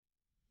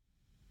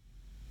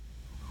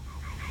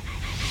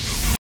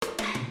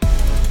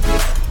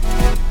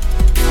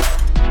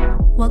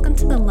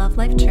the Love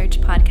Life Church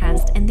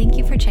podcast, and thank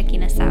you for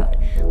checking us out.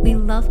 We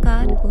love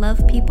God,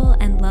 love people,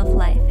 and love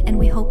life, and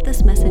we hope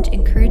this message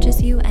encourages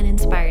you and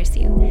inspires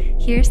you.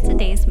 Here's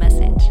today's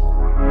message.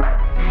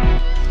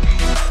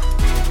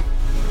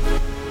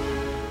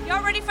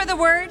 Y'all ready for the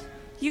word?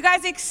 You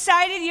guys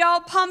excited? Y'all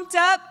pumped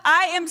up?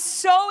 I am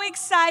so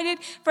excited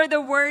for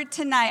the word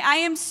tonight. I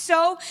am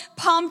so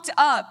pumped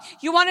up.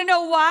 You want to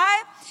know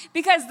why?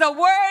 Because the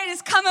word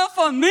is coming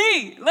for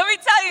me. Let me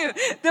tell you,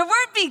 the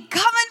word be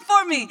coming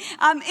for me.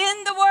 I'm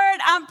in the word,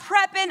 I'm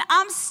prepping,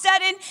 I'm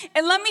studying,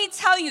 and let me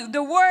tell you,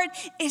 the word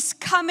is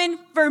coming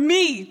for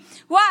me.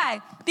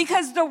 Why?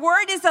 Because the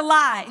word is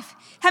alive.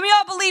 How many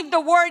of y'all believe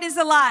the word is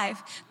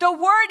alive? The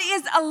word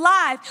is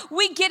alive.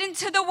 We get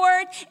into the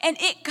word and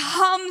it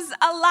comes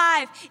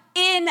alive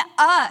in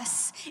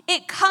us.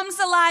 It comes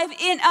alive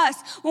in us.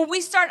 When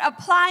we start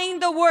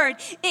applying the word,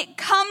 it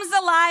comes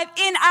alive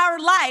in our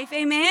life.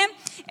 Amen?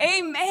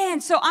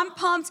 Amen. So I'm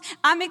pumped.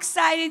 I'm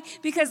excited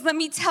because let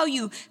me tell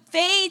you,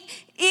 faith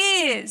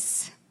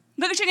is.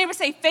 Look at your neighbor,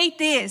 say, faith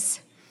is.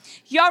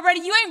 Y'all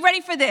ready? You ain't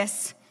ready for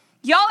this.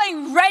 Y'all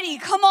ain't ready.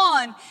 Come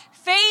on.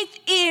 Faith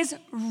is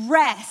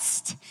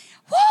rest.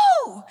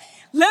 Woo!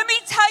 Let me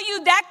tell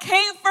you, that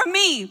came from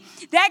me.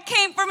 That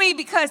came from me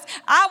because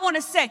I want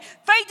to say,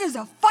 faith is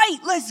a fight.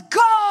 Let's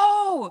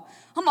go.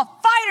 I'm a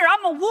fighter.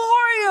 I'm a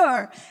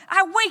warrior.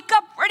 I wake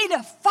up ready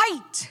to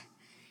fight.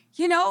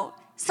 You know,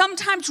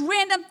 sometimes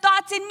random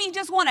thoughts in me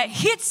just want to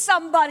hit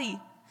somebody.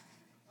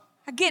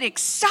 I get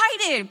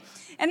excited.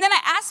 And then I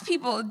ask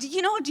people, do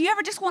you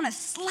ever just want to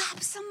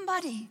slap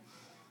somebody?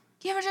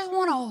 Do you ever just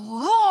want to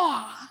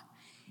roar?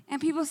 And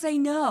people say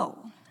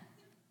no.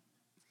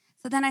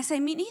 So then I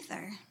say, me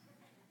neither.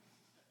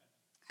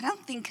 I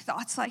don't think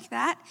thoughts like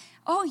that.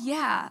 Oh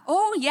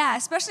yeah,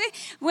 especially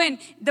when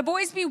the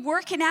boys be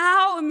working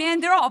out, man,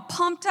 they're all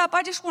pumped up.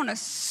 I just want to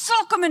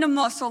sock them in the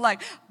muscle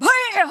like,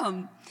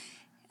 bam!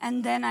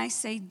 And then I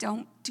say,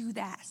 don't do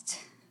that.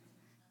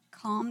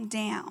 Calm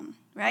down,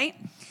 right?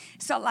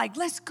 So like,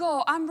 let's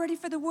go. I'm ready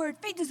for the word.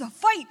 Faith is a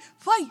fight.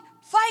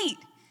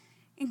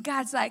 And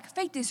God's like,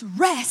 faith is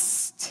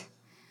rest.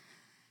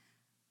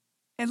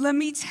 And let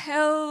me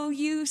tell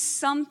you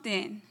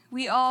something.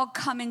 We all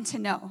coming to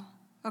know,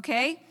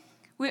 okay?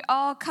 We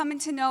all coming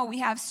to know we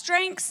have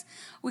strengths.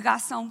 We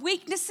got some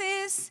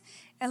weaknesses.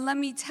 And let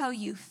me tell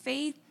you,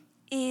 faith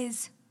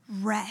is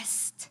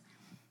rest.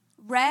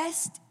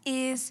 Rest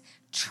is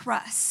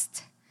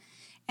trust.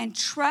 And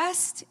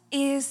trust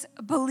is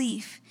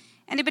belief.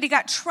 Anybody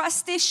got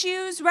trust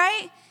issues,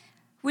 right?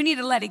 We need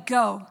to let it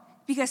go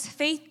because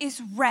faith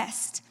is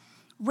rest.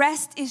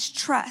 Rest is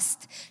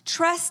trust.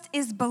 Trust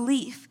is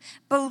belief.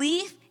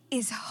 Belief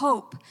is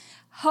hope.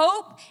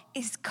 Hope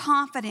is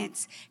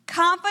confidence.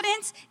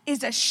 Confidence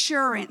is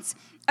assurance.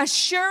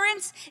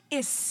 Assurance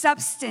is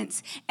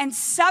substance. And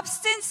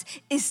substance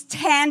is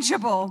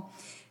tangible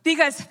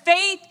because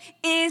faith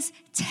is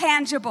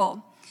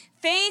tangible.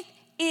 Faith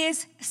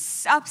is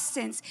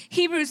substance.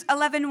 Hebrews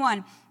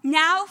 11:1.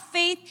 Now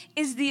faith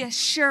is the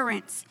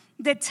assurance,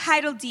 the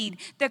title deed,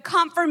 the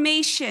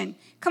confirmation.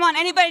 Come on,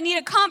 anybody need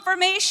a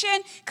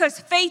confirmation? Because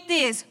faith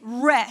is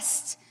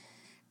rest.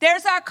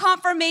 There's our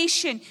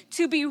confirmation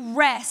to be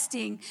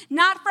resting,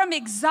 not from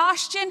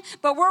exhaustion,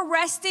 but we're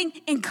resting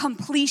in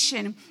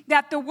completion,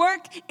 that the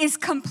work is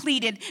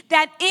completed,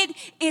 that it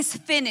is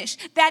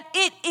finished, that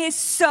it is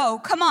so.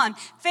 Come on,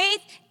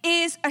 faith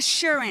is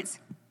assurance.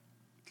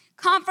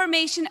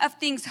 Confirmation of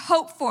things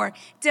hoped for,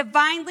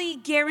 divinely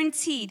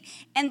guaranteed,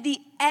 and the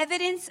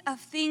evidence of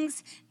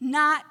things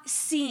not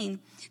seen,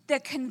 the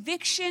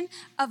conviction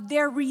of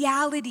their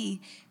reality.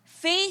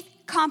 Faith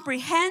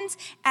comprehends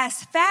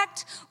as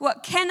fact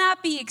what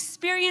cannot be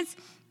experienced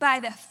by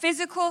the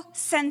physical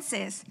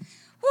senses.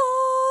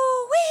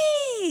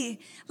 Woo-wee!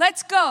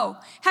 Let's go.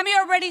 How many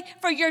are ready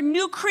for your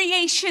new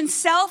creation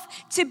self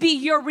to be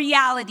your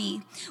reality?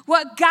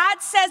 What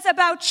God says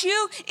about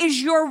you is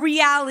your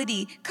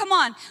reality. Come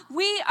on.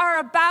 We are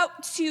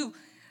about to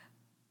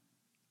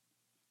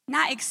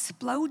not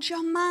explode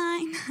your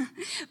mind,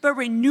 but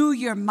renew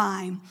your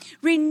mind.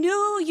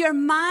 Renew your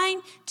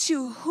mind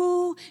to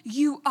who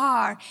you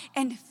are.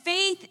 And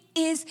faith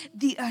is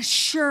the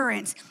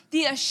assurance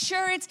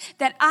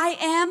that I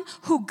am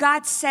who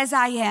God says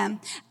I am.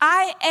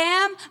 I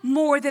am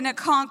more than a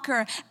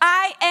conqueror.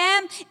 I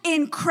am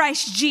in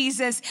Christ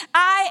Jesus.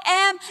 I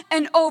am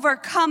an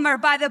overcomer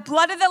by the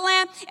blood of the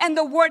Lamb and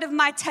the word of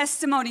my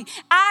testimony.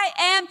 I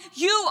am,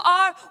 you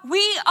are,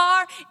 we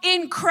are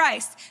in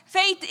Christ.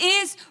 Faith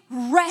is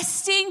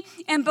resting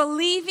and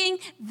believing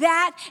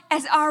that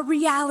as our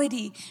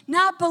reality,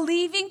 not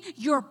believing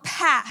your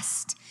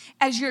past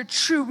as your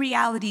true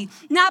reality,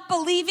 not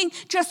believing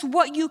just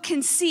what you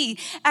can see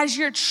as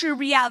your true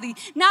reality,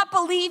 not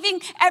believing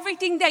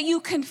everything that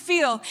you can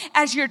feel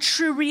as your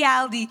true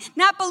reality,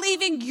 not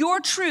believing your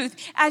truth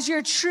as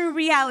your true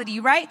reality,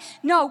 right?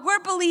 No, we're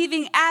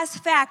believing as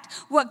fact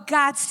what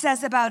God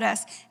says about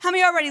us. How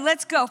many are ready?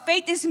 Let's go.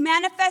 Faith is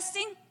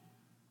manifesting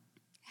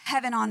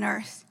heaven on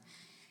earth.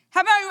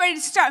 How about you ready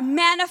to start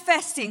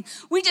manifesting?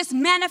 We just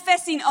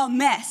manifesting a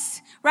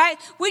mess, right?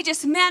 We're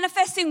just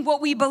manifesting what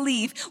we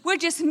believe. We're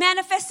just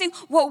manifesting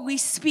what we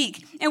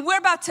speak. And we're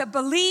about to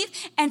believe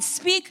and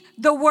speak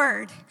the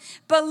word.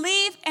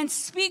 Believe and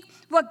speak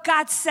what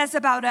God says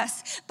about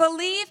us.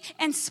 Believe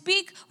and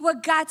speak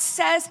what God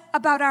says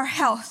about our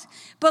health.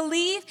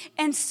 Believe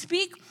and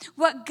speak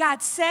what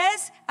God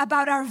says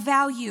about our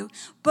value.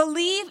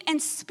 Believe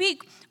and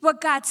speak what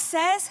God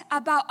says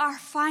about our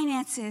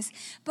finances.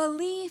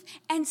 Believe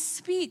and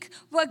speak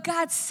what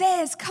God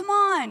says, come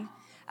on,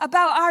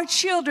 about our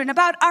children,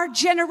 about our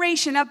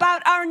generation,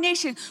 about our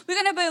nation.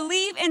 We're going to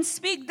believe and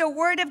speak the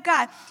word of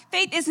God.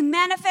 Faith is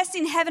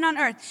manifesting heaven on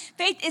earth.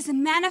 Faith is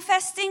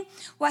manifesting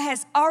what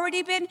has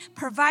already been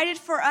provided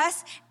for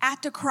us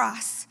at the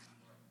cross.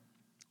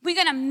 We're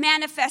going to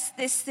manifest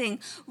this thing.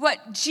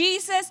 What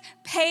Jesus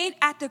paid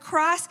at the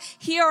cross,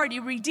 he already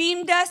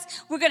redeemed us.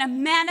 We're going to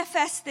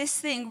manifest this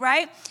thing,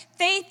 right?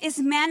 Faith is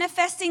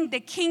manifesting the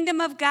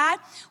kingdom of God,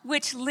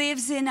 which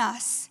lives in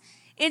us,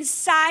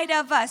 inside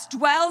of us,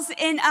 dwells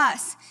in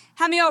us.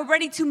 How many are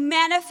ready to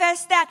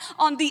manifest that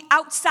on the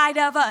outside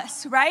of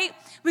us, right?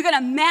 We're going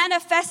to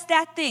manifest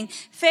that thing.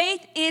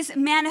 Faith is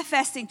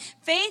manifesting.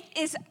 Faith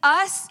is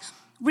us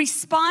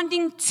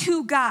responding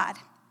to God.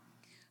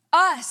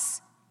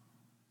 Us.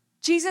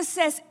 Jesus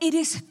says, it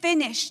is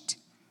finished.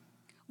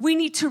 We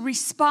need to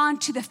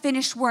respond to the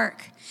finished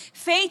work.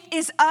 Faith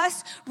is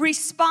us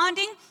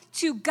responding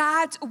to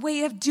God's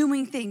way of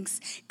doing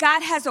things.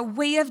 God has a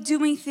way of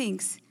doing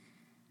things.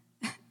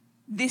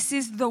 This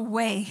is the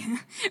way,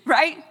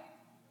 right?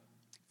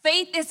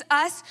 Faith is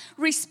us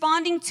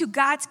responding to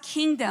God's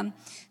kingdom.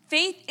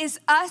 Faith is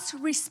us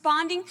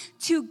responding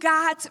to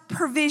God's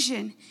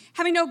provision.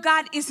 How many know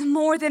God is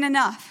more than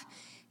enough?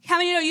 How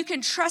many know you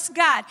can trust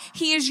God?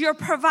 He is your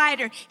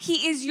provider.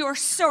 He is your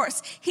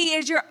source. He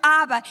is your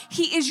Abba.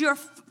 He is your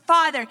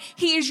Father.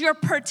 He is your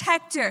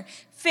protector.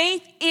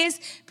 Faith is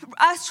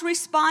us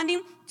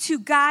responding to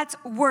God's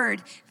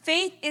word.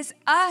 Faith is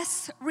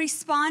us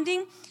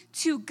responding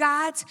to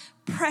God's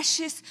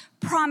precious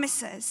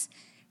promises.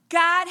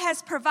 God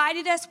has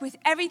provided us with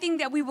everything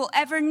that we will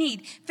ever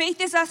need.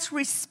 Faith is us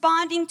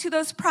responding to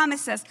those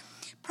promises.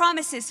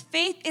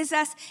 Faith is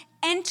us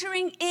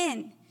entering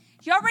in.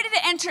 Y'all ready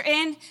to enter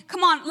in?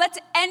 Come on, let's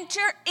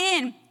enter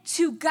in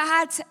to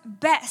God's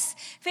best.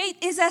 Faith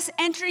is us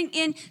entering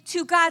in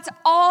to God's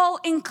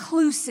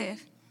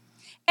all-inclusive.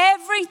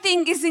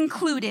 Everything is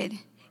included.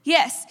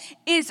 Yes,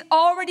 it's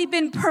already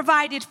been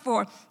provided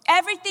for.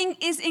 Everything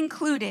is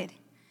included.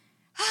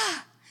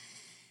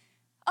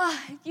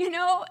 You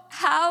know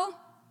how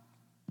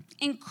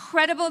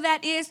incredible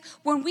that is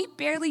when we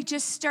barely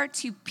just start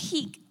to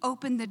peek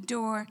open the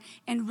door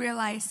and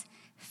realize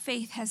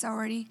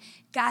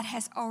God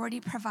has already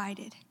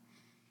provided.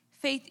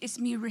 Faith is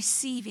me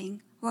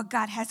receiving what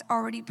God has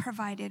already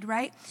provided,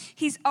 right?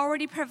 He's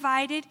already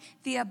provided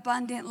the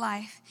abundant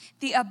life,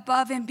 the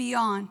above and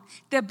beyond,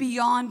 the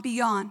beyond.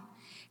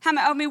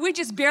 We're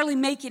just barely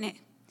making it.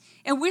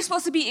 And we're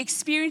supposed to be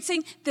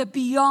experiencing the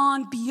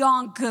beyond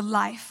good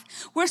life.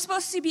 We're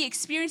supposed to be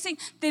experiencing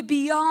the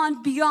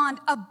beyond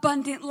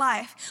abundant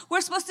life. We're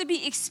supposed to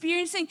be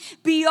experiencing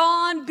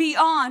beyond,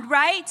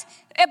 right?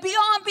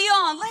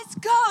 Beyond. Let's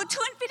go to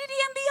infinity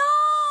and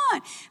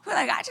beyond. We're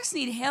like, I just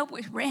need help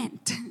with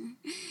rent.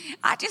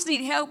 I just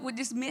need help with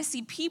this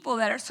messy people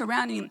that are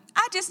surrounding me.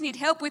 I just need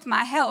help with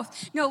my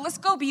health. No, let's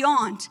go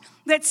beyond.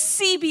 Let's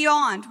see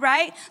beyond,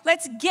 right?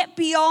 Let's get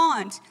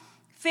beyond.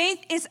 Faith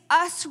is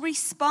us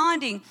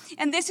responding.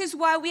 And this is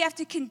why we have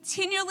to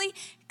continually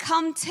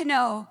come to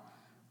know.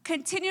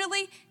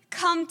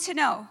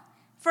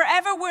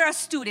 Forever we're a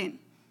student.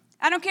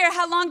 I don't care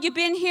how long you've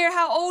been here,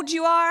 how old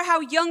you are, how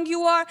young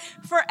you are.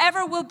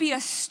 Forever we'll be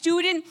a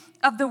student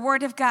of the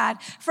Word of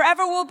God.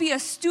 Forever we'll be a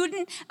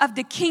student of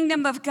the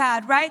kingdom of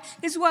God, right?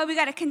 This is why we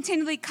got to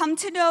continually come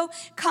to know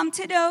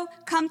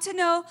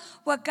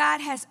what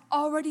God has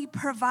already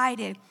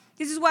provided.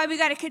 This is why we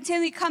got to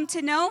continually come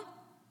to know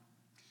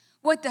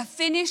what the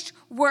finished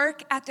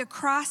work at the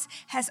cross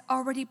has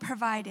already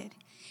provided.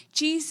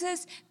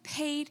 Jesus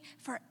paid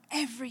for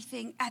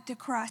everything at the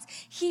cross.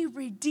 He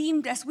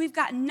redeemed us. We've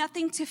got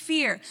nothing to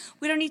fear.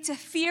 We don't need to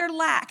fear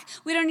lack.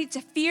 We don't need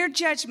to fear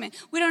judgment.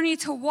 We don't need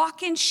to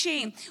walk in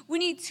shame. We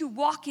need to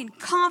walk in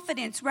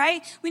confidence,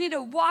 right? We need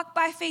to walk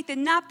by faith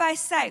and not by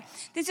sight.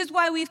 This is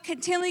why we've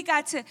continually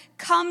got to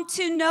come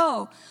to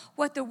know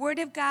what the Word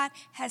of God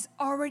has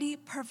already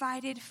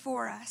provided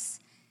for us.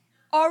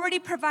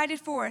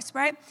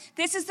 Right?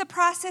 This is the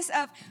process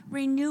of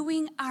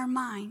renewing our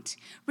mind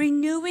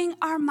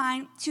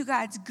to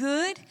God's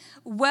good,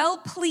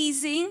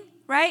 well-pleasing,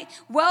 right?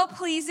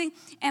 Well-pleasing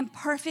and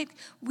perfect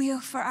will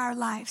for our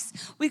lives.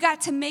 We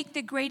got to make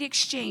the great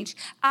exchange.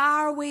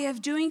 Our way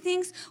of doing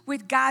things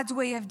with God's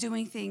way of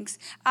doing things.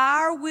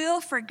 Our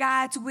will for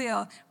God's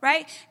will,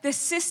 right? The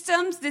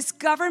systems, this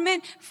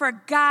government for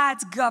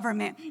God's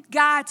government,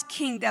 God's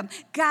kingdom,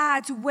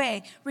 God's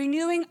way.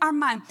 Renewing our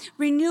mind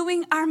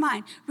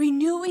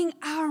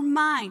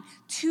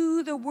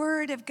to the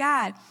Word of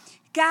God.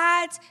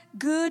 God's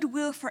good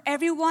will for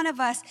every one of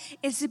us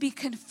is to be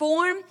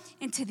conformed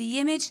into the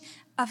image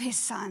of his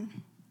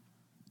Son.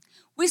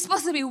 We're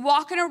supposed to be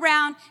walking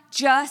around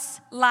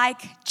just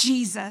like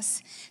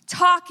Jesus,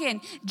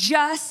 talking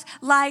just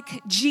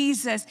like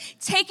Jesus,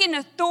 taking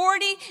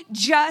authority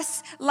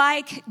just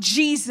like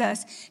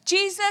Jesus.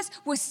 Jesus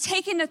was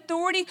taking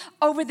authority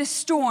over the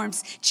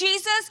storms.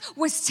 Jesus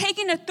was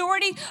taking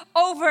authority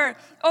over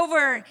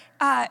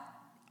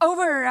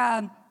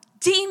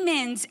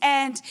demons,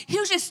 and he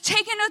was just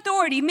taking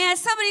authority. Man,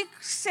 somebody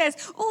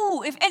says,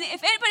 ooh, if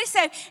anybody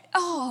said,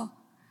 oh,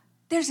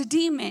 there's a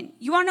demon,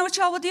 you want to know what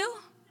y'all will do?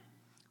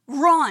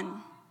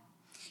 Run.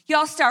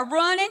 Y'all start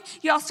running.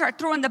 Y'all start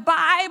throwing the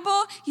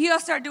Bible. Y'all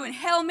start doing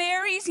Hail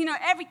Marys,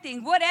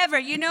 everything, whatever.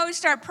 You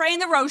start praying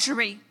the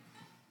rosary.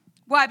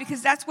 Why?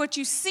 Because that's what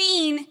you've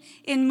seen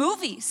in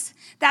movies.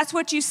 That's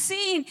what you've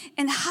seen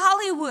in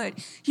Hollywood.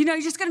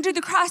 You're just going to do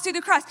the cross, do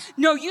the cross.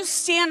 No, you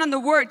stand on the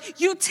word.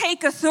 You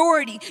take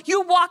authority.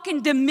 You walk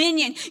in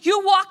dominion.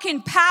 You walk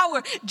in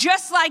power,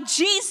 just like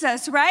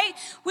Jesus, right?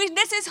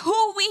 This is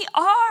who we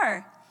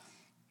are.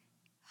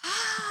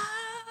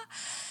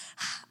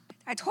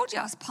 I told you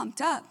I was pumped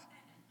up.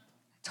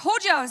 I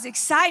told you I was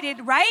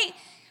excited, right?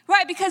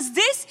 Right, because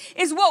this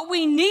is what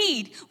we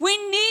need. We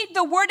need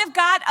the word of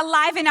God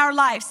alive in our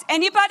lives.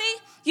 Anybody?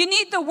 You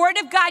need the word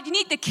of God. You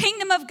need the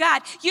kingdom of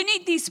God. You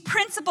need these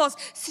principles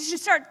to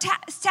start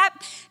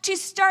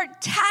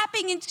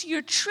tapping into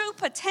your true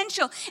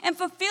potential and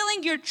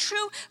fulfilling your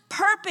true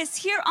purpose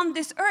here on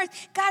this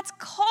earth. God's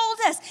called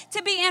us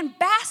to be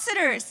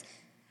ambassadors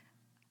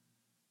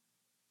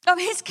of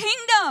his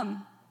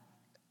kingdom.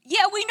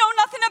 Yeah, we know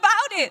nothing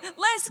about it.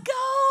 Let's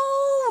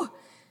go.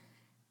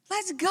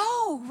 Let's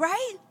go,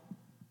 right?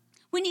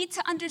 We need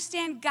to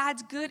understand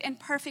God's good and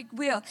perfect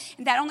will.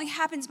 And that only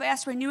happens by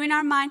us renewing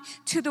our mind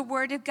to the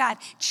word of God,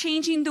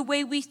 changing the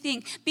way we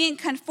think, being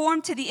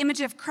conformed to the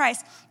image of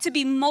Christ, to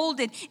be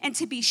molded and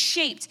to be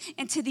shaped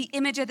into the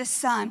image of the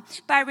Son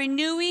by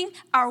renewing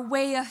our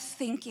way of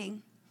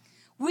thinking.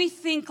 We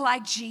think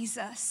like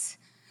Jesus.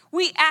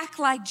 We act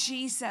like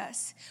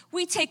Jesus.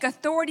 We take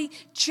authority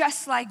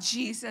just like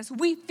Jesus.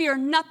 We fear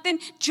nothing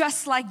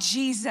just like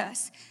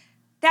Jesus.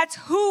 That's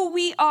who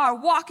we are,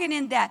 walking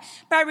in that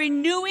by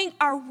renewing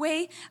our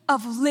way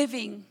of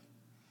living.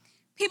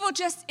 People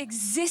just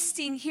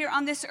existing here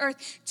on this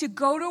earth to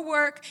go to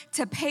work,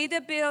 to pay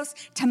the bills,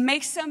 to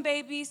make some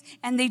babies,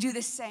 and they do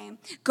the same.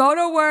 Go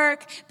to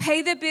work,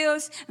 pay the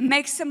bills,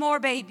 make some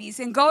more babies,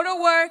 and go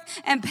to work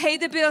and pay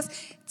the bills.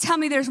 Tell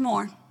me there's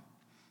more.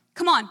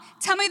 Come on,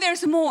 tell me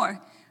there's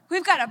more.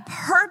 We've got a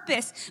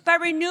purpose by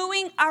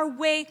renewing our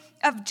way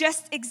of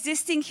just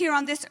existing here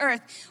on this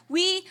earth.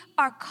 We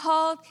are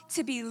called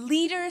to be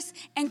leaders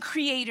and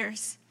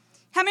creators.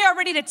 How many are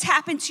ready to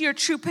tap into your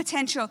true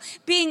potential?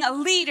 Being a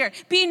leader,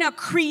 being a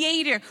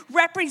creator,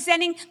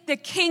 representing the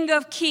King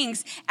of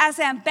Kings as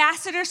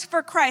ambassadors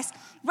for Christ,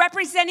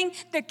 representing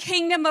the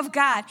kingdom of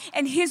God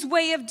and his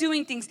way of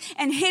doing things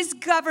and his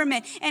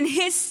government and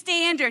his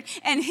standard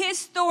and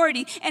his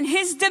authority and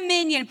his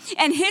dominion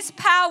and his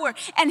power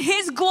and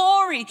his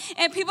glory.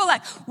 And people are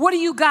like, what do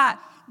you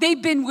got?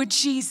 They've been with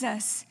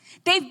Jesus.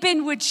 They've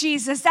been with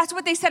Jesus. That's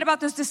what they said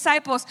about those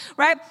disciples,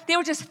 right? They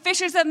were just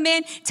fishers of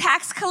men,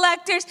 tax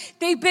collectors.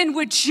 They've been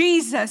with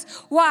Jesus.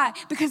 Why?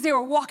 Because they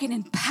were walking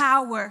in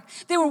power.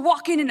 They were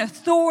walking in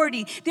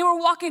authority. They were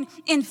walking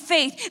in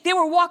faith. They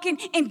were walking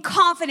in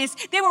confidence.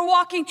 They were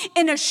walking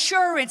in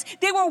assurance.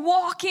 They were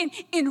walking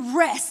in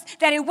rest.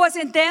 That it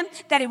wasn't them,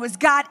 that it was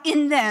God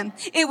in them.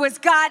 It was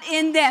God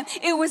in them.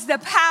 It was the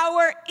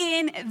power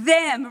in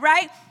them,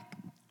 right?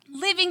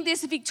 Living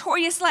this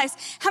victorious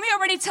life. How many are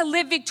ready to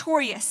live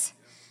victorious?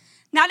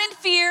 Not in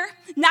fear,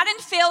 not in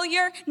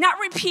failure, not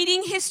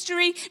repeating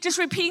history, just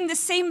repeating the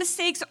same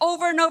mistakes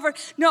over and over.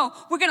 No,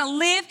 we're going to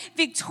live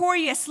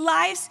victorious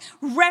lives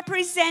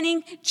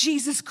representing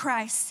Jesus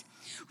Christ,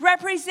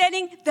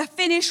 representing the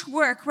finished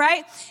work,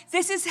 right?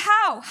 This is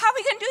how. How are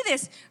we going to do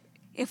this?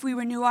 If we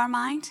renew our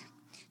mind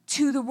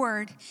to the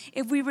word,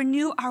 if we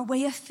renew our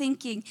way of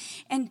thinking,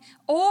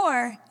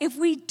 or if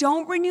we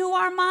don't renew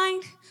our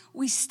mind,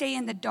 we stay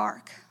in the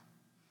dark.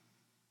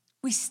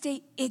 We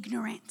stay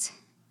ignorant.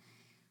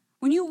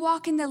 When you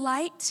walk in the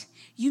light,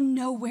 you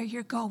know where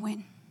you're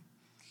going.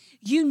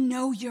 You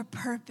know your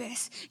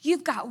purpose.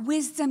 You've got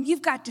wisdom.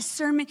 You've got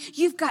discernment.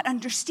 You've got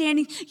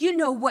understanding. You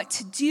know what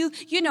to do.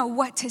 You know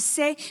what to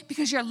say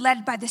because you're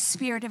led by the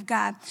Spirit of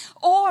God.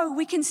 Or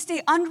we can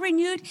stay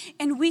unrenewed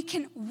and we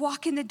can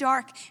walk in the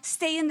dark,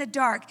 stay in the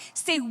dark,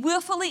 stay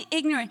willfully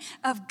ignorant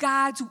of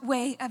God's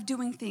way of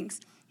doing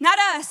things. Not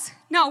us.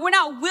 No, we're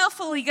not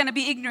willfully going to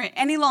be ignorant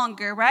any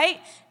longer, right?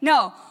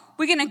 No,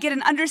 we're going to get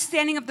an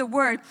understanding of the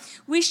word.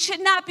 We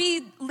should not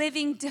be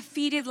living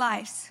defeated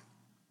lives,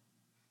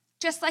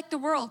 just like the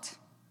world,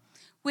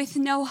 with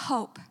no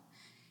hope.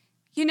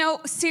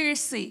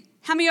 Seriously,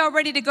 how many are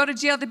ready to go to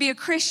jail to be a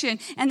Christian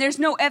and there's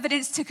no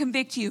evidence to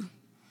convict you?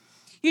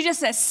 You're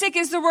just as sick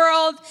as the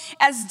world,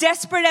 as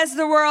desperate as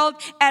the world,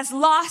 as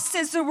lost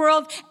as the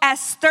world,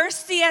 as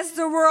thirsty as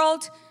the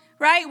world,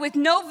 right? With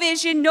no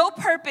vision, no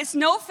purpose,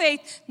 no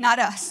faith. Not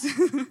us.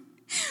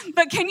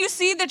 But can you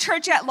see the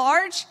church at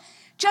large?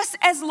 Just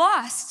as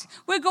lost.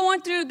 We're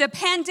going through the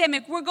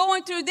pandemic. We're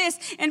going through this.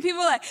 And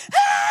people are like,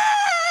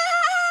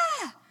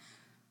 ah!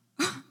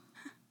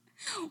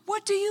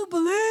 What do you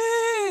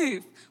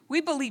believe?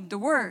 We believe the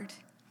word,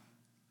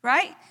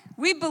 right?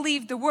 We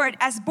believe the word.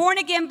 As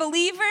born-again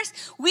believers,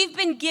 we've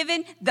been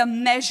given the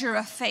measure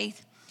of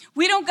faith.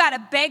 We don't got to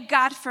beg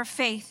God for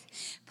faith.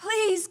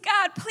 Please,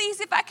 God,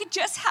 please, if I could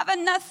just have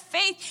enough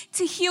faith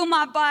to heal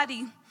my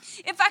body.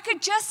 If I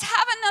could just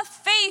have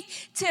enough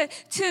faith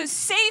to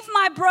save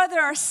my brother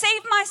or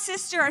save my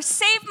sister or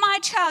save my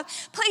child.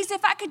 Please,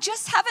 if I could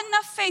just have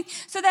enough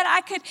faith so that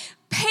I could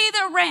pay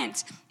the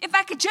rent. If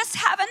I could just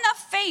have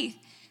enough faith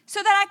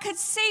so that I could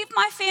save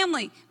my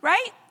family,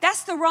 right?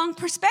 That's the wrong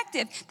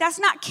perspective. That's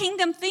not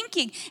kingdom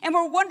thinking. And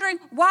we're wondering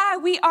why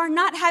we are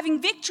not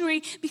having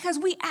victory because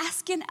we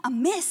asking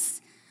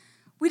amiss.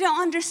 We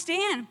don't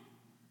understand.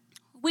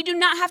 We do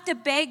not have to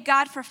beg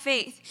God for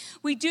faith.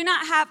 We do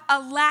not have a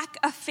lack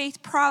of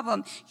faith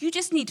problem. You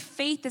just need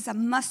faith as a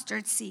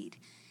mustard seed.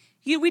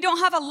 We don't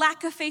have a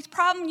lack of faith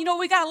problem. You know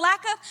what we got a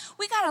lack of?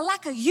 We got a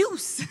lack of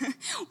use.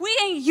 We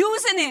ain't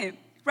using it,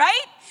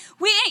 right?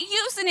 We ain't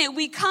using it.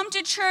 We come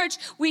to church,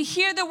 we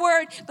hear the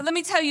word, but let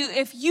me tell you,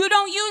 if you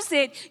don't use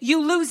it,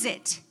 you lose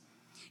it.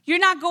 You're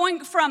not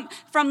going from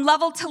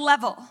level to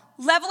level.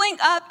 Leveling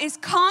up is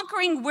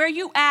conquering where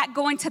you at,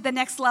 going to the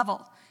next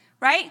level.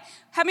 Right?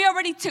 Have you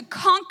already to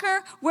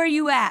conquer where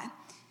you at?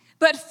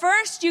 But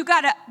first, you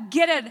got to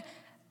get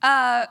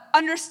an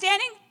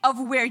understanding of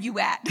where you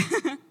at.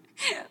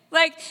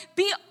 Like,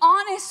 be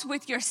honest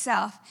with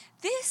yourself.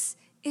 This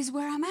is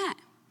where I'm at.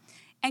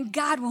 And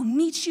God will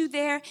meet you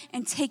there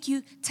and take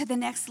you to the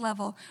next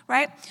level,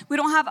 right? We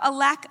don't have a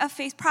lack of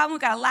faith problem.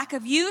 We've got a lack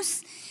of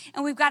use,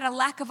 and we've got a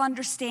lack of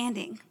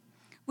understanding.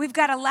 We've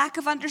got a lack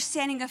of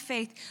understanding of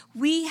faith.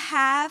 We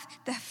have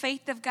the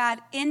faith of God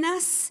in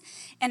us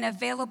and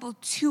available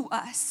to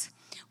us.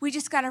 We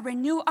just got to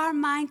renew our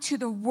mind to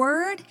the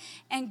word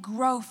and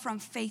grow from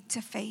faith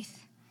to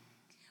faith.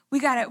 We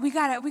got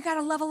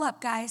to level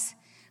up, guys,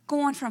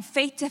 going from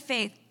faith to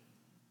faith.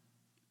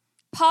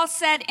 Paul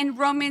said in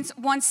Romans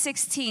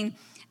 1:16,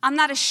 I'm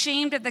not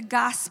ashamed of the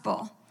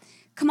gospel.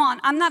 Come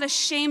on, I'm not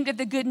ashamed of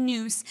the good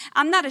news.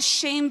 I'm not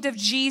ashamed of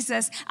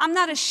Jesus. I'm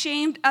not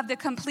ashamed of the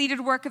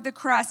completed work of the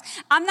cross.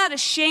 I'm not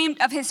ashamed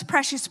of his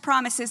precious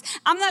promises.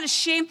 I'm not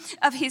ashamed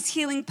of his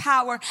healing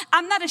power.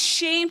 I'm not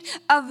ashamed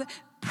of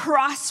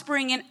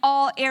prospering in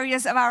all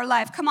areas of our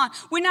life. Come on,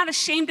 we're not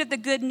ashamed of the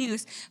good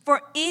news,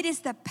 for it is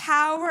the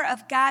power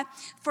of God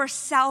for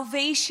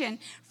salvation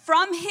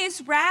from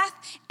his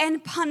wrath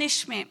and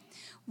punishment.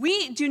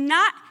 We do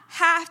not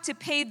have to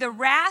pay the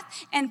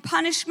wrath and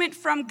punishment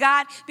from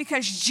God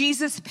because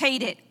Jesus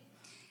paid it.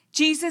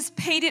 Jesus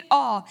paid it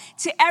all.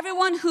 To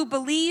everyone who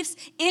believes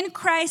in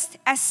Christ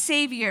as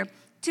Savior,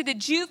 to the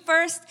Jew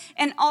first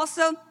and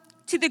also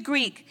to the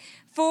Greek.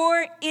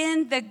 For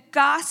in the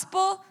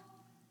gospel,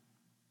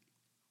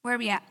 where are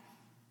we at?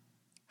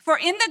 For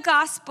in the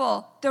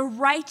gospel, the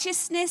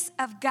righteousness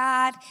of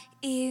God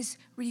is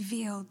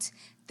revealed.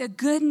 The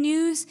good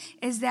news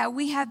is that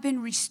we have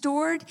been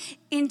restored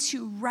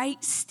into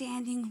right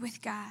standing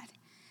with God.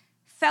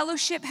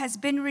 Fellowship has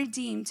been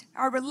redeemed.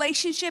 Our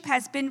relationship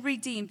has been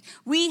redeemed.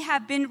 We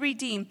have been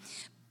redeemed,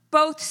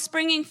 both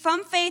springing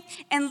from faith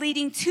and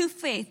leading to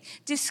faith,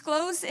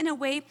 disclosed in a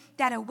way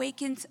that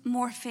awakens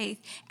more faith.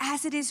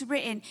 As it is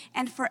written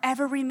and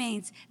forever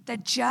remains, the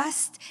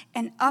just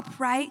and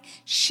upright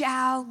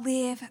shall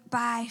live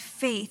by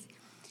faith.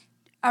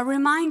 A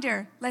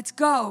reminder, let's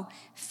go.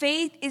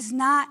 Faith is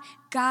not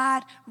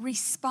God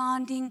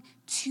responding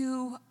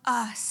to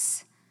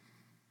us.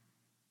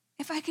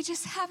 If I could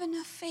just have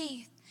enough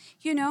faith,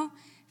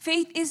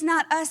 faith is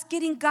not us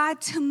getting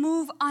God to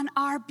move on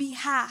our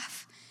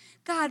behalf.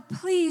 God,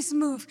 please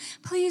move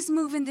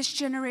in this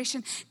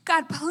generation.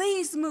 God,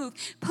 please move.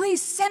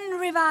 Please send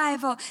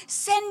revival.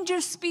 Send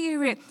your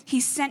spirit. He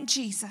sent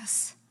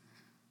Jesus.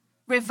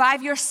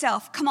 Revive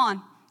yourself. Come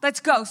on. Let's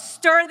go.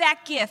 Stir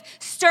that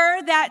gift.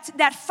 Stir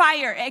that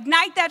fire.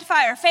 Ignite that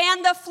fire.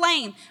 Fan the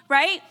flame,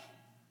 right?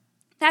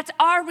 That's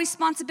our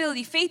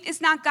responsibility. Faith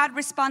is not God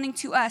responding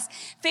to us.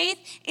 Faith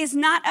is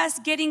not us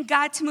getting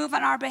God to move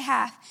on our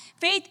behalf.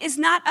 Faith is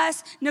not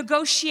us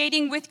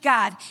negotiating with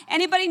God.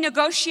 Anybody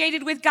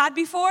negotiated with God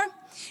before?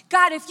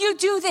 God, if you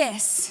do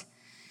this,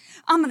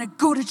 I'm going to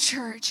go to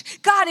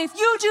church. God, if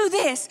you do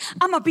this,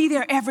 I'm going to be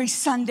there every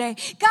Sunday.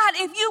 God,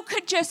 if you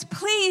could just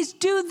please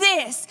do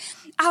this,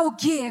 I'll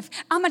give.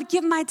 I'm going to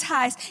give my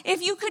tithes.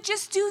 If you could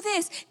just do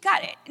this.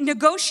 God,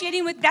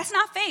 that's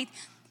not faith.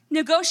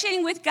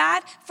 Negotiating with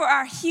God for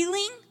our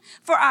healing,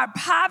 for our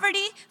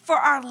poverty, for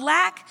our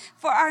lack,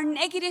 for our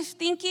negative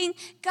thinking.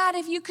 God,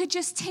 if you could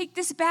just take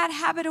this bad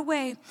habit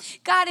away.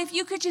 God, if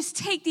you could just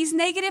take these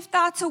negative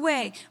thoughts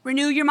away.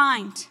 Renew your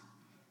mind.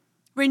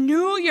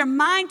 Renew your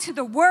mind to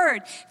the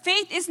word.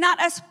 Faith is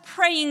not us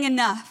praying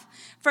enough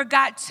for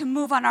God to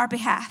move on our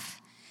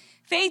behalf.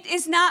 Faith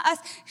is not us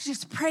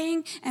just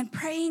praying and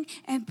praying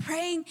and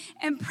praying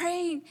and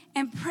praying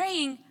and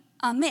praying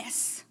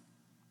amiss.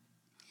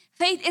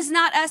 Faith is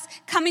not us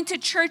coming to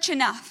church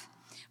enough,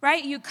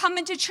 right? You come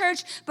into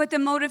church, but the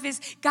motive is,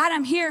 God,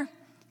 I'm here.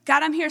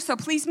 God, I'm here, so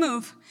please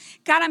move.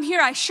 God, I'm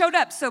here. I showed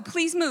up, so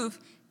please move.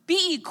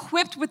 Be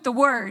equipped with the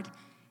word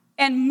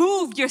and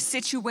move your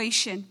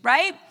situation,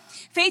 right?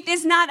 Faith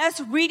is not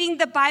us reading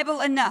the Bible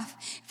enough.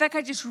 If I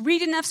could just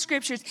read enough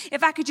scriptures,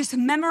 if I could just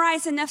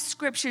memorize enough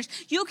scriptures,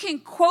 you can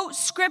quote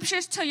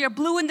scriptures till you're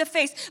blue in the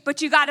face,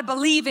 but you got to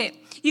believe it.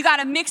 You got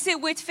to mix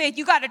it with faith.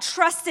 You got to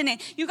trust in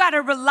it. You got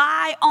to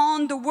rely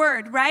on the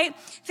word, right?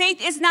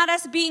 Faith is not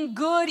us being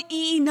good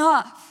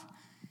enough.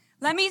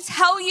 Let me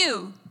tell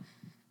you,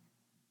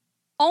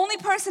 only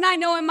person I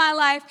know in my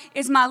life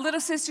is my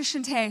little sister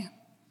Shantae.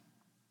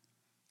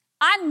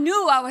 I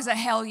knew I was a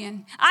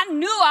hellion. I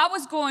knew I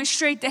was going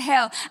straight to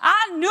hell.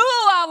 I knew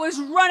I was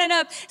running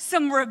up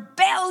some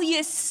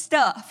rebellious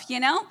stuff, you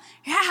know?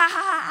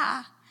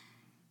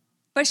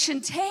 But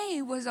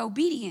Shantae was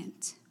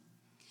obedient.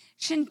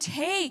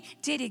 Shantae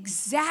did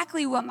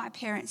exactly what my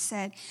parents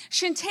said.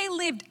 Shantae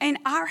lived in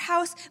our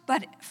house,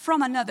 but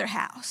from another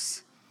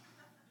house.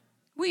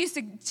 We used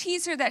to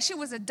tease her that she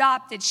was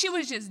adopted. She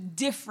was just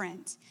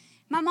different.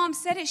 My mom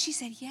said it. She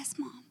said, yes,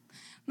 Mom.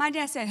 My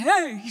dad said,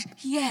 hey,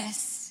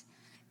 yes.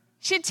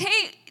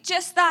 Shantae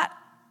just thought,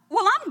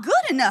 well, I'm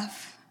good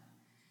enough.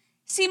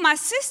 See, my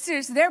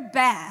sisters, they're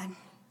bad.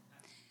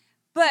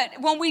 But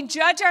when we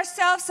judge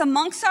ourselves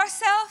amongst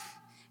ourselves,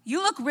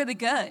 you look really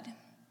good.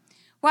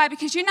 Why?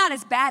 Because you're not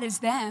as bad as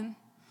them.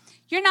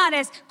 You're not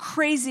as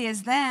crazy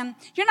as them.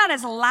 You're not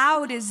as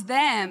loud as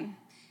them.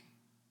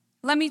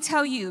 Let me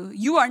tell you,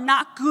 you are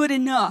not good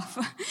enough.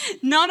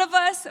 None of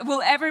us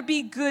will ever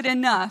be good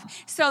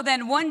enough. So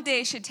then one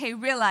day,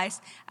 Shantae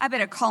realized, I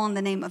better call on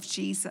the name of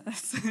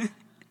Jesus.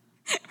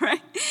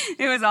 Right?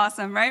 It was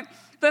awesome, right?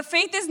 But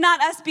faith is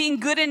not us being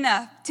good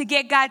enough to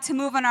get God to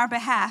move on our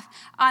behalf.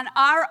 On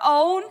our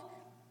own,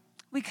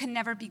 we could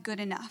never be good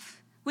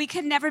enough. We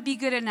could never be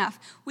good enough.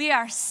 We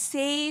are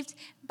saved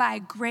by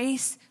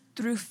grace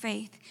through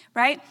faith,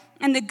 right?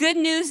 And the good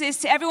news is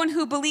to everyone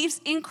who believes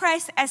in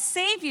Christ as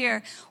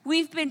Savior,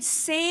 we've been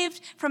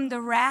saved from the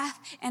wrath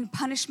and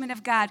punishment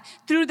of God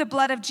through the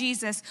blood of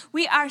Jesus.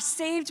 We are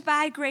saved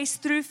by grace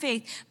through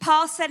faith.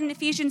 Paul said in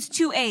Ephesians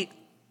 2:8,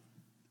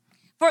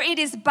 for it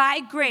is by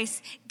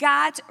grace,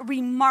 God's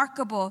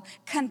remarkable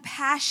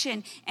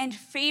compassion and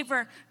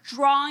favor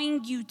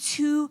drawing you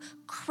to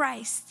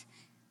Christ,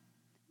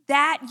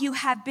 that you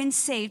have been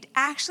saved,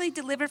 actually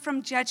delivered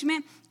from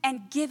judgment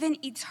and given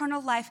eternal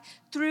life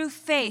through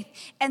faith.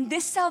 And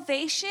this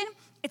salvation,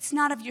 it's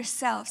not of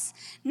yourselves,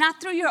 not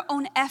through your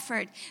own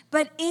effort,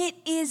 but it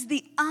is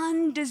the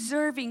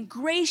undeserving,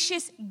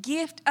 gracious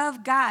gift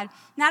of God,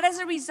 not as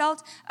a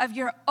result of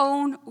your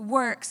own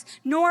works,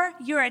 nor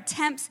your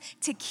attempts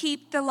to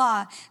keep the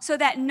law, so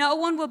that no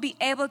one will be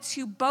able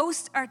to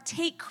boast or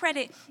take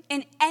credit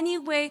in any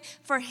way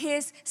for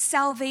his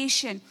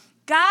salvation.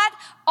 God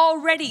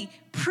already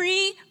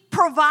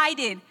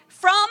pre-provided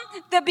from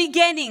the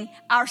beginning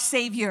our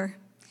Savior.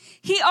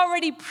 He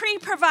already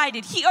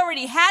pre-provided. He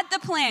already had the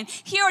plan.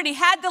 He already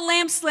had the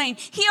lamb slain.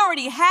 He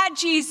already had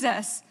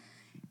Jesus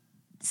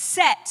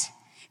set.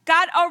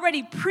 God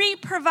already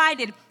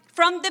pre-provided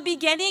from the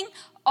beginning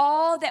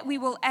all that we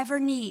will ever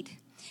need.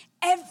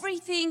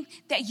 Everything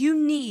that you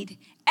need,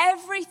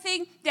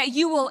 everything that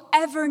you will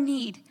ever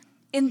need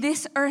in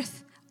this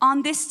earth,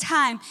 on this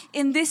time,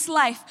 in this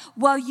life,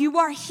 while you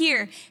are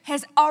here,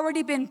 has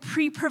already been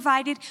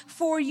pre-provided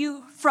for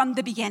you from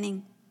the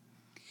beginning.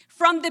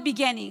 From the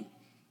beginning.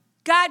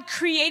 God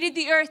created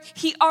the earth.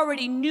 He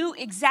already knew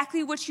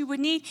exactly what you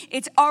would need.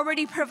 It's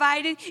already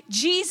provided.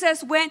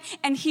 Jesus went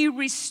and he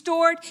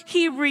restored,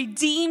 he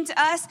redeemed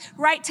us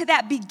right to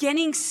that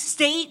beginning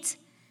state.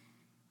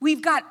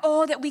 We've got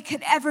all that we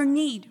could ever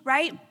need,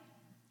 right?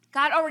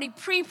 God already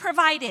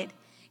pre-provided.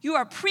 You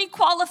are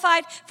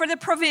pre-qualified for the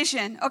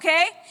provision,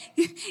 okay?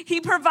 He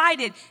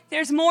provided.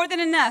 There's more than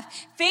enough.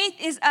 Faith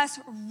is us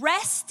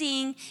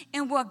resting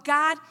in what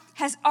God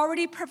has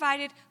already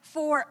provided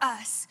for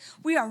us.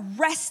 We are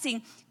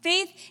resting.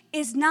 Faith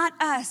is not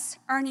us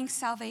earning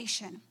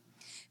salvation.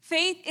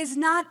 Faith is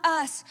not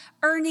us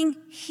earning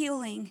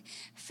healing.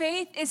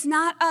 Faith is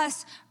not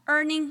us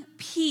earning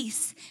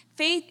peace.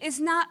 Faith is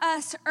not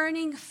us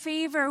earning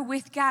favor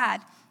with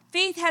God.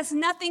 Faith has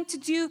nothing to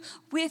do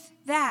with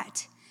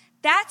that.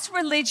 That's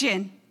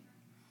religion.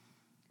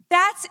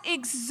 That's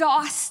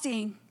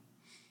exhausting.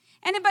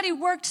 Anybody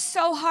worked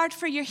so hard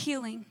for your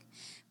healing?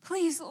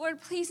 Please, Lord,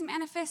 please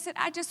manifest it.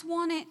 I just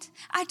want it.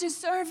 I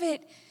deserve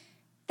it.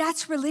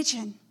 That's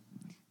religion.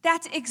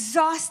 That's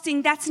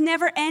exhausting. That's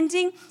never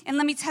ending. And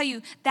let me tell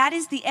you, that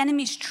is the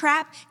enemy's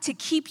trap to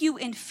keep you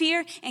in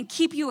fear and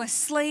keep you a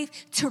slave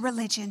to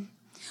religion.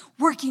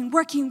 Working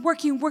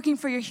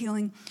for your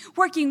healing.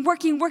 Working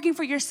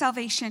for your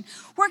salvation.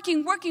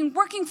 Working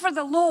for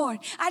the Lord.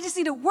 I just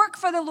need to work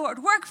for the Lord.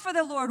 Work for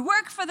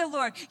the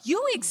Lord.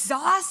 You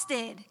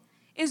exhausted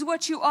is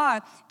what you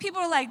are.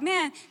 People are like,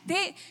 man,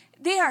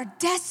 They are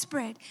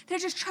desperate. They're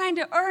just trying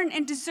to earn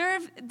and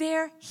deserve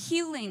their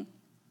healing.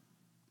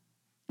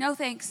 No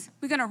thanks.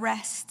 We're going to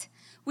rest.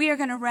 We are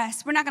going to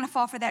rest. We're not going to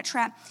fall for that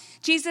trap.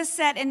 Jesus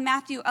said in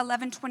Matthew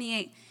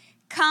 11:28,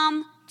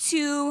 "Come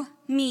to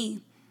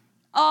me,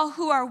 all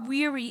who are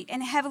weary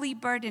and heavily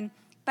burdened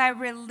by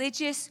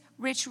religious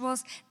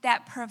rituals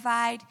that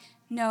provide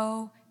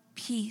no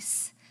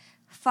peace."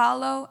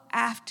 Follow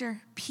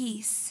after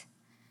peace.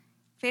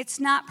 If it's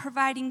not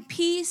providing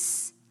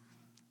peace,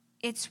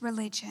 it's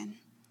religion.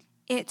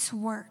 It's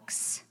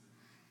works.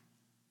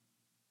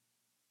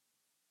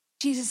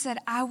 Jesus said,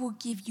 "I will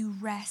give you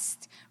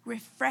rest,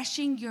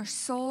 refreshing your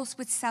souls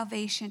with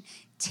salvation.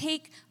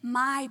 Take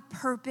my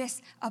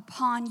purpose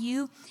upon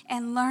you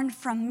and learn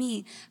from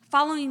me,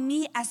 following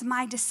me as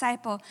my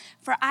disciple.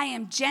 For I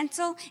am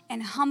gentle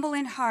and humble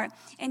in heart,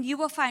 and you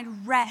will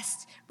find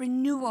rest,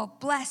 renewal,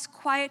 blessed,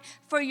 quiet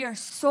for your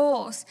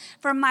souls.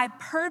 For my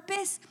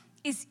purpose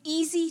is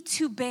easy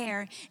to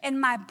bear, and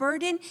my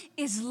burden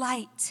is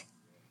light."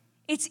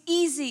 It's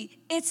easy,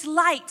 it's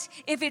light.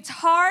 If it's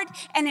hard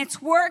and it's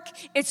work,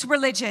 it's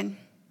religion.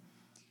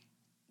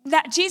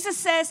 That Jesus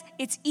says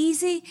it's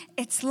easy,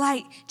 it's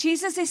light.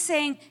 Jesus is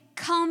saying,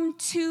 "Come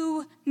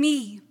to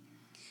me."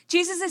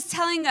 Jesus is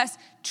telling us,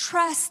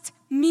 "Trust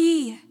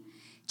me."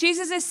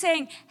 Jesus is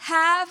saying,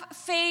 "Have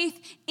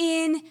faith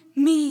in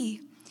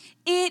me.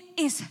 It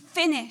is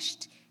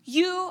finished.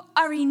 You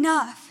are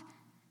enough.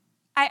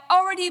 I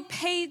already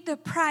paid the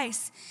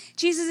price."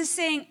 Jesus is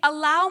saying,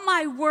 "Allow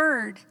my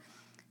word."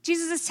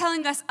 Jesus is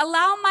telling us,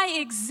 "Allow my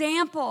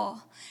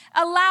example.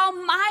 Allow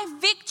my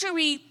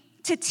victory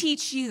to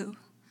teach you."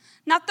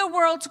 Not the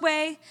world's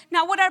way,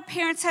 not what our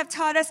parents have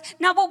taught us,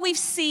 not what we've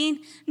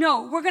seen.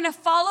 No, we're going to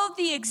follow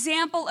the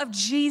example of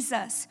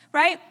Jesus,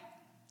 right?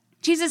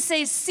 Jesus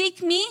says,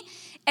 "Seek me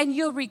and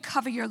you'll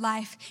recover your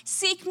life.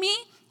 Seek me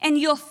and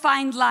you'll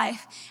find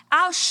life.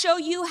 I'll show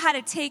you how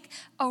to take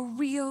a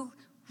real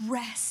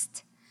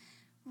rest."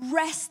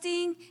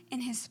 Resting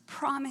in his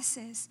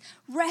promises,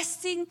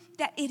 resting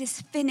that it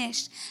is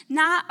finished,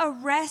 not a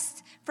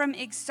rest from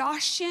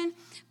exhaustion,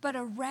 but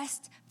a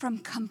rest from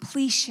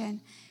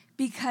completion,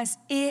 because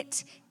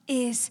it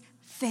is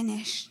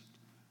finished.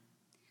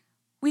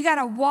 We got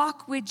to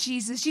walk with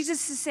Jesus.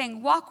 Jesus is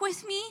saying, "Walk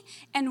with me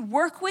and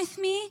work with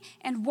me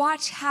and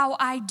watch how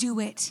I do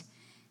it.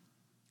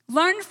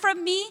 Learn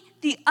from me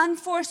the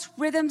unforced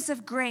rhythms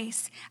of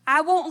grace.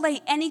 I won't lay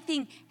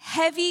anything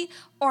heavy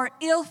or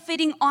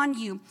ill-fitting on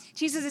you."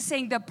 Jesus is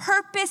saying, the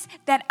purpose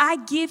that I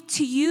give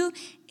to you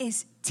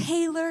is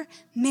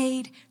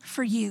tailor-made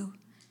for you.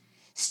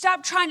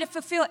 Stop trying to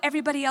fulfill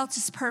everybody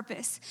else's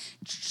purpose.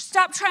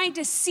 Stop trying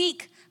to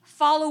seek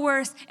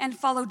followers and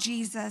follow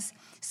Jesus.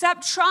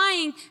 Stop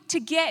trying to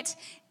get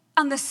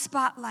on the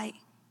spotlight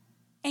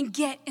and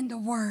get in the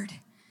Word.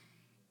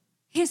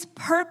 His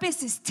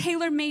purpose is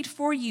tailor-made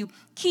for you.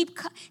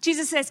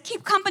 Jesus says,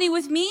 "Keep company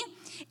with me,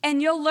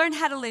 and you'll learn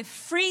how to live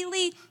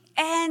freely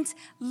and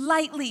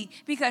lightly,"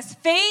 because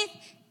faith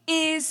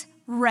is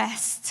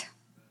rest.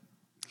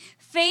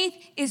 Faith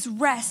is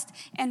rest,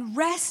 and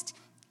rest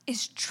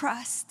is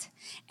trust.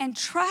 And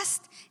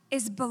trust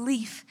is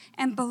belief,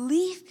 and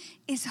belief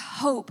is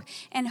hope,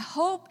 and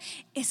hope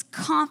is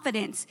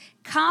confidence.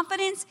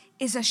 Confidence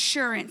is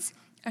assurance.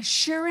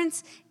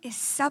 Assurance is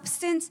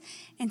substance,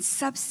 and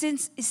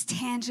substance is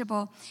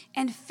tangible,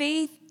 and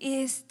faith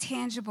is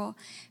tangible.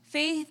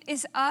 Faith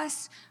is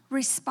us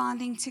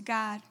responding to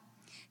God.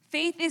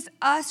 Faith is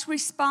us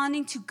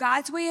responding to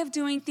God's way of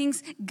doing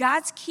things,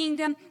 God's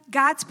kingdom,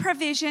 God's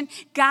provision,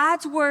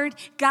 God's word,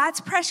 God's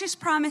precious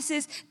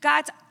promises,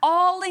 God's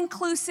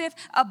all-inclusive,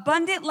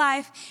 abundant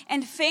life.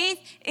 And faith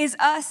is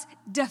us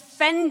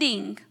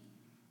defending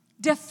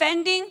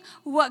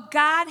what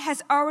God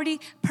has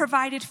already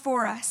provided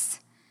for us.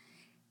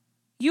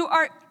 You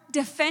are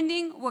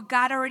defending what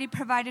God already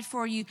provided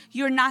for you.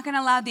 You're not going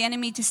to allow the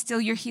enemy to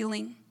steal your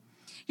healing.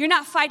 You're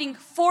not fighting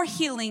for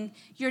healing.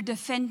 You're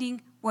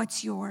defending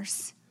what's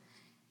yours.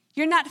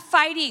 You're not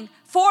fighting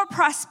for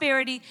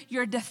prosperity.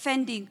 You're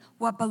defending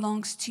what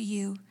belongs to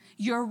you.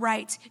 Your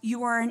right.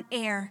 You are an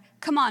heir.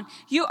 Come on.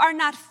 You are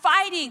not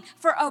fighting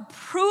for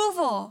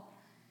approval.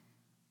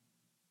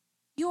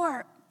 You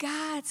are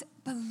God's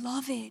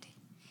beloved.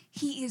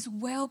 He is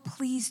well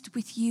pleased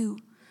with you.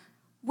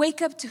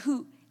 Wake up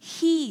to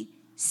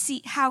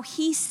how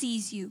he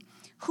sees you,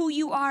 who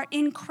you are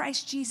in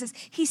Christ Jesus.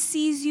 He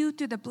sees you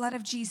through the blood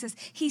of Jesus.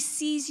 He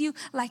sees you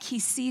like he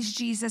sees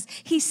Jesus.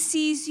 He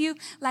sees you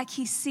like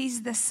he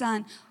sees the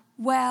Son.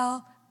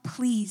 Well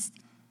pleased.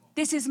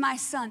 This is my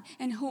Son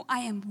in whom I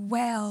am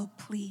well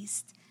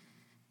pleased.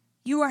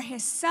 You are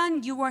his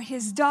son. You are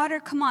his daughter.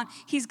 Come on.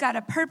 He's got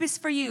a purpose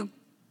for you.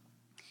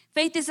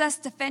 Faith is us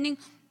defending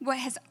what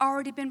has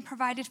already been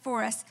provided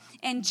for us.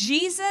 And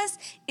Jesus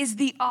is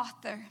the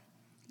author.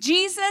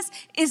 Jesus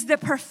is the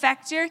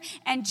perfecter,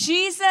 and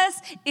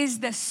Jesus is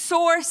the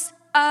source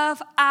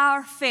of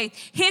our faith.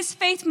 His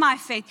faith, my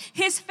faith.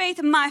 His faith,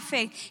 my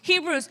faith.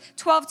 Hebrews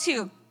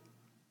 12:2.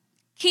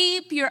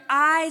 Keep your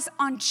eyes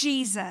on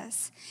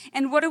Jesus.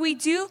 And what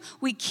do?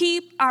 We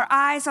keep our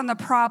eyes on the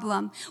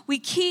problem. We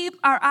keep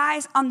our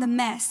eyes on the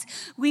mess.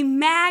 We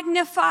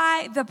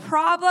magnify the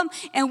problem,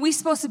 and we're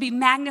supposed to be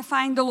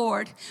magnifying the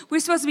Lord. We're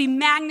supposed to be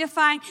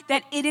magnifying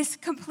that it is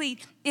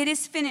complete. It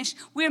is finished.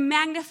 We're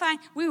magnifying.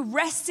 We're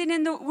resting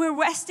in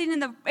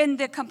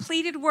the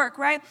completed work,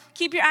 right?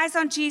 Keep your eyes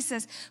on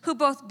Jesus, who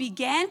both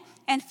began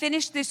and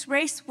finished this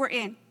race we're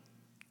in.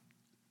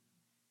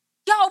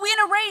 Y'all, we're in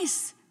a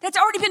race that's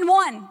already been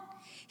won.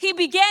 He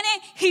began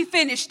it, he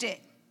finished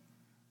it.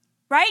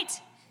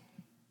 Right?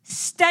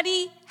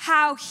 Study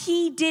how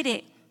he did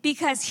it,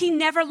 because he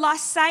never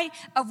lost sight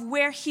of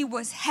where he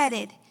was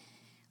headed.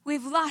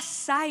 We've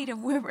lost sight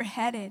of where we're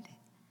headed.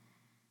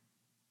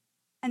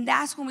 And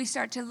that's when we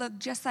start to look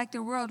just like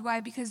the world.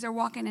 Why? Because they're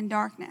walking in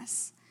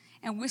darkness.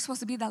 And we're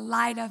supposed to be the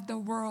light of the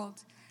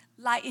world.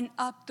 Lighten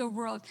up the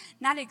world.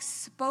 Not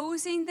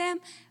exposing them,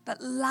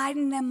 but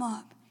lighting them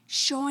up.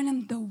 Showing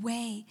them the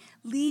way,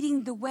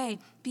 leading the way,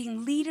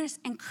 being leaders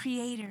and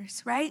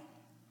creators, right?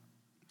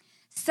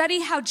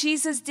 Study how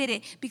Jesus did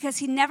it, because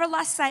he never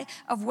lost sight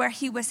of where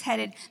he was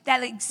headed.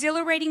 That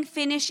exhilarating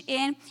finish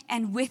in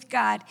and with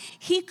God.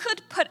 He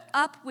could put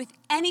up with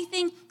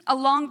anything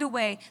along the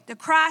way, the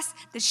cross,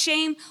 the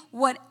shame,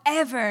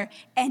 whatever.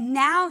 And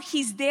now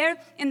he's there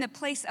in the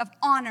place of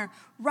honor,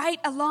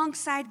 right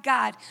alongside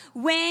God.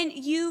 When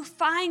you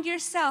find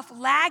yourself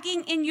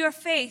lagging in your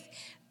faith,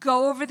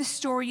 go over the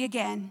story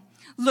again.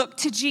 Look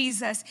to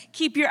Jesus.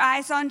 Keep your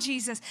eyes on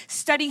Jesus.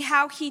 Study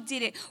how he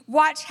did it.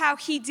 Watch how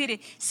he did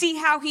it. See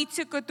how he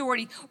took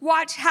authority.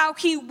 Watch how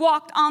he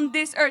walked on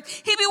this earth.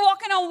 He'd be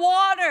walking on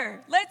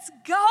water. Let's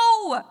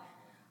go.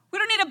 We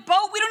don't need a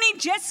boat. We don't need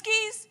jet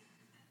skis.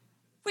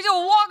 We just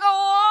walk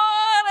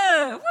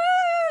on water.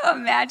 Woo!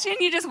 Imagine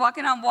you just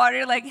walking on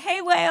water like,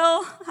 hey,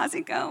 whale, how's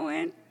it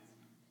going?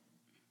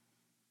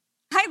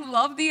 I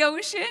love the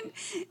ocean,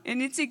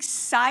 and it's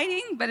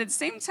exciting, but at the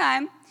same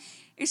time,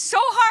 it's so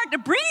hard to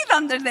breathe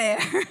under there.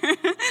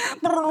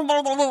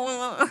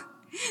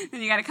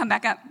 Then you got to come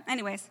back up.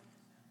 Anyways,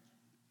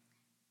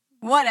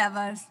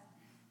 whatever.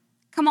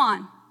 Come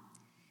on.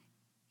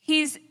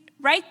 He's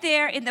right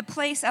there in the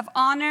place of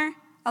honor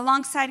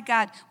alongside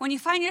God. When you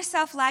find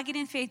yourself lagging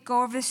in faith,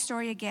 go over the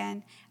story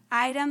again,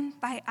 item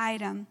by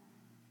item.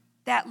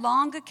 That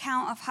long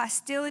account of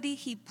hostility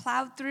he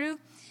plowed through,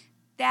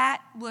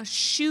 that will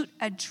shoot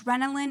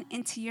adrenaline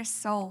into your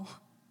soul.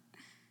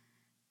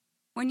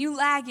 When you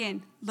lag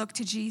in, look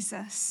to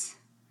Jesus.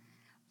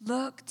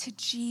 Look to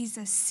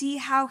Jesus. See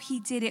how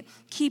he did it.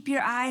 Keep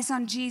your eyes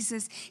on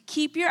Jesus.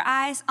 Keep your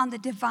eyes on the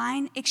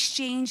divine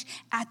exchange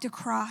at the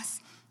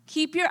cross.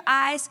 Keep your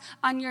eyes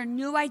on your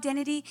new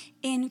identity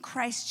in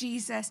Christ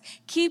Jesus.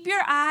 Keep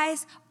your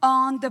eyes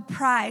on the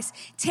prize.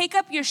 Take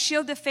up your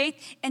shield of faith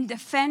and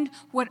defend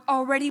what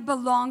already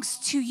belongs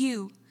to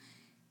you.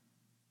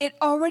 It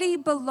already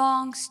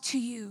belongs to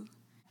you.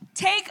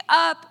 Take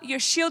up your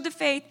shield of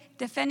faith,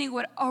 defending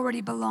what already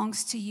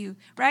belongs to you,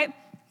 right?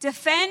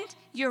 Defend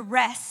your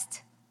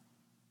rest.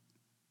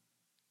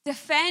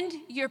 Defend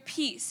your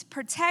peace.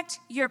 Protect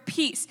your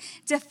peace.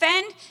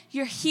 Defend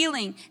your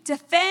healing.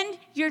 Defend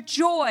your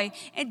joy.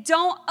 And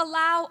don't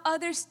allow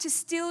others to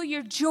steal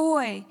your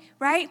joy,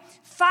 right?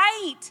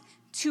 Fight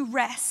to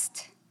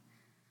rest.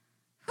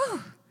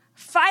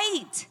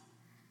 Fight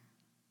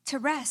to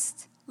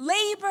rest.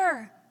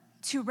 Labor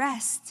to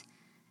rest.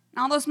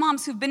 And all those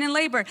moms who've been in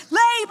labor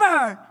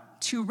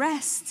to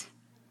rest.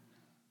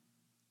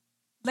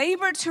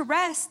 Labor to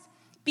rest.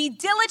 Be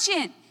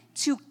diligent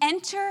to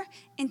enter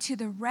into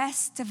the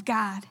rest of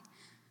God.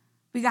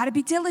 We got to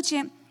be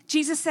diligent.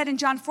 Jesus said in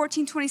John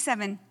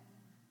 14:27,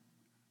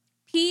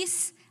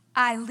 peace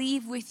I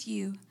leave with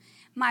you.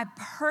 My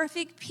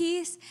perfect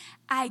peace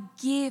I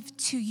give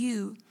to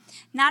you.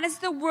 Not as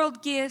the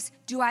world gives,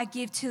 do I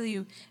give to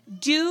you.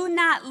 Do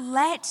not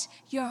let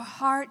your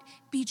heart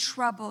be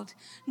troubled,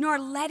 nor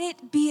let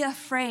it be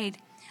afraid.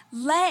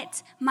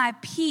 Let my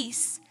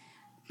peace,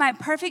 my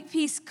perfect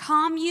peace,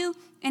 calm you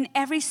in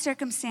every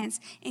circumstance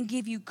and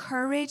give you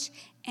courage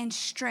and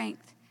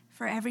strength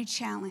for every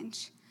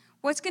challenge.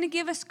 What's going to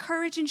give us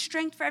courage and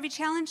strength for every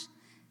challenge?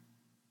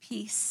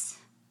 Peace.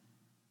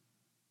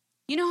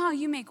 You know how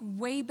you make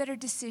way better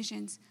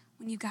decisions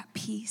when you got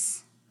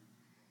peace.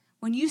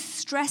 When you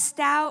stressed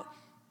out,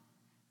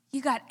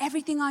 you got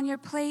everything on your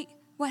plate,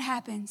 what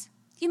happens?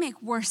 You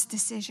make worse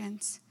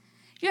decisions.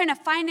 You're in a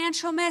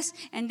financial mess,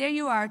 and there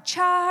you are,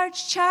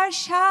 charge.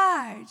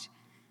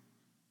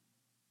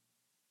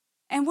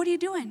 And what are you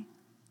doing?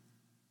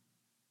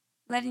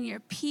 Letting your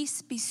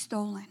peace be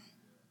stolen.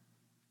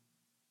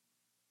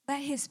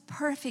 Let his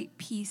perfect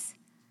peace,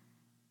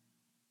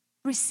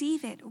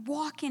 receive it,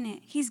 walk in it.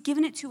 He's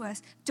given it to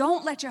us.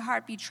 Don't let your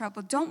heart be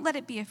troubled. Don't let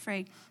it be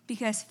afraid,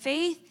 because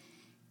faith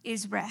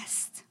is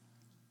rest.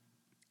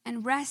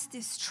 And rest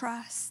is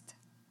trust.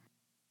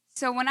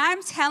 So when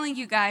I'm telling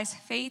you guys,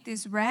 faith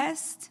is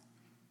rest,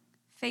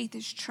 faith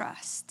is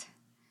trust.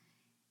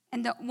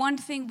 And the one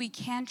thing we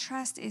can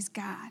trust is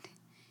God.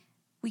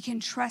 We can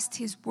trust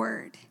his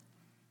word,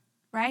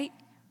 right?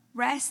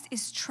 Rest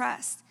is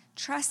trust.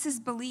 Trust is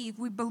believe.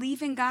 We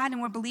believe in God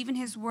and we're believing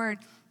his word.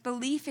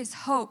 Belief is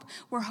hope.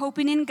 We're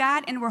hoping in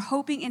God and we're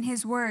hoping in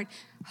his word.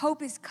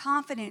 Hope is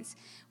confidence.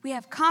 We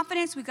have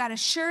confidence, we got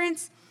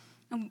assurance,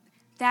 and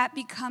that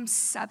becomes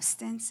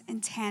substance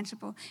and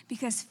tangible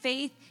because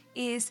faith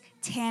is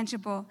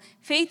tangible.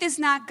 Faith is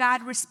not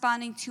God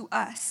responding to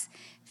us.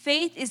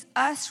 Faith is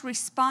us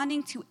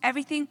responding to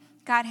everything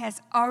God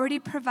has already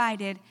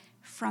provided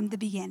from the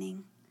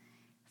beginning.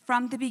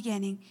 From the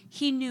beginning,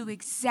 he knew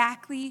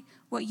exactly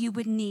what you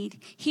would need.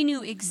 He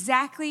knew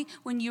exactly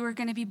when you were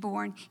going to be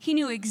born. He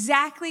knew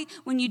exactly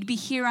when you'd be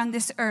here on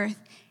this earth.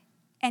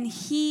 And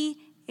he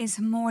is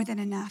more than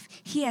enough.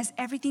 He has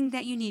everything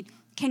that you need.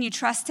 Can you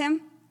trust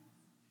him?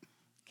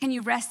 Can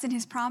you rest in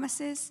his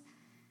promises?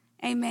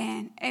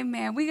 Amen.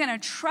 Amen. We're going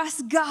to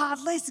trust God.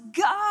 Let's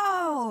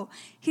go.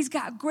 He's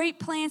got great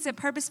plans and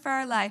purpose for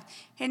our life.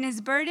 And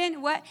his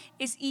burden, what?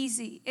 It's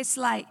easy. It's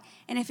light.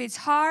 And if it's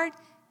hard,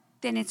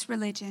 then it's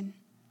religion.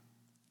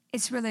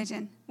 It's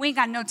religion. We ain't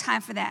got no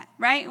time for that,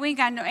 right?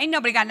 Ain't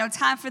nobody got no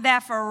time for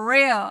that for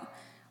real.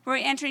 We're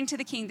entering to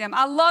the kingdom.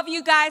 I love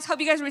you guys. Hope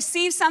you guys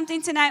receive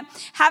something tonight.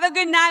 Have a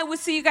good night. We'll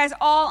see you guys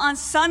all on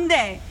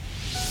Sunday.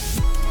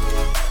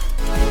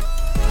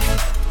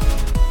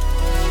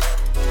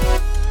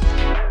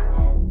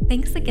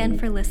 Thanks again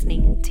for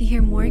listening. To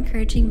hear more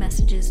encouraging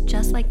messages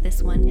just like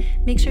this one,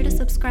 make sure to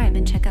subscribe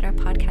and check out our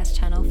podcast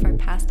channel for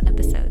past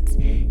episodes.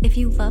 If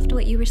you loved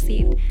what you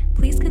received,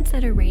 please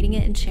consider rating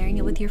it and sharing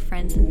it with your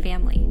friends and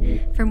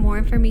family. For more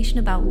information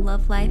about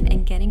Love Life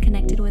and getting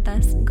connected with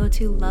us, go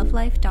to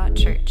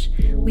lovelife.church.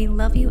 We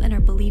love you and are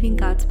believing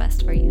God's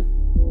best for you.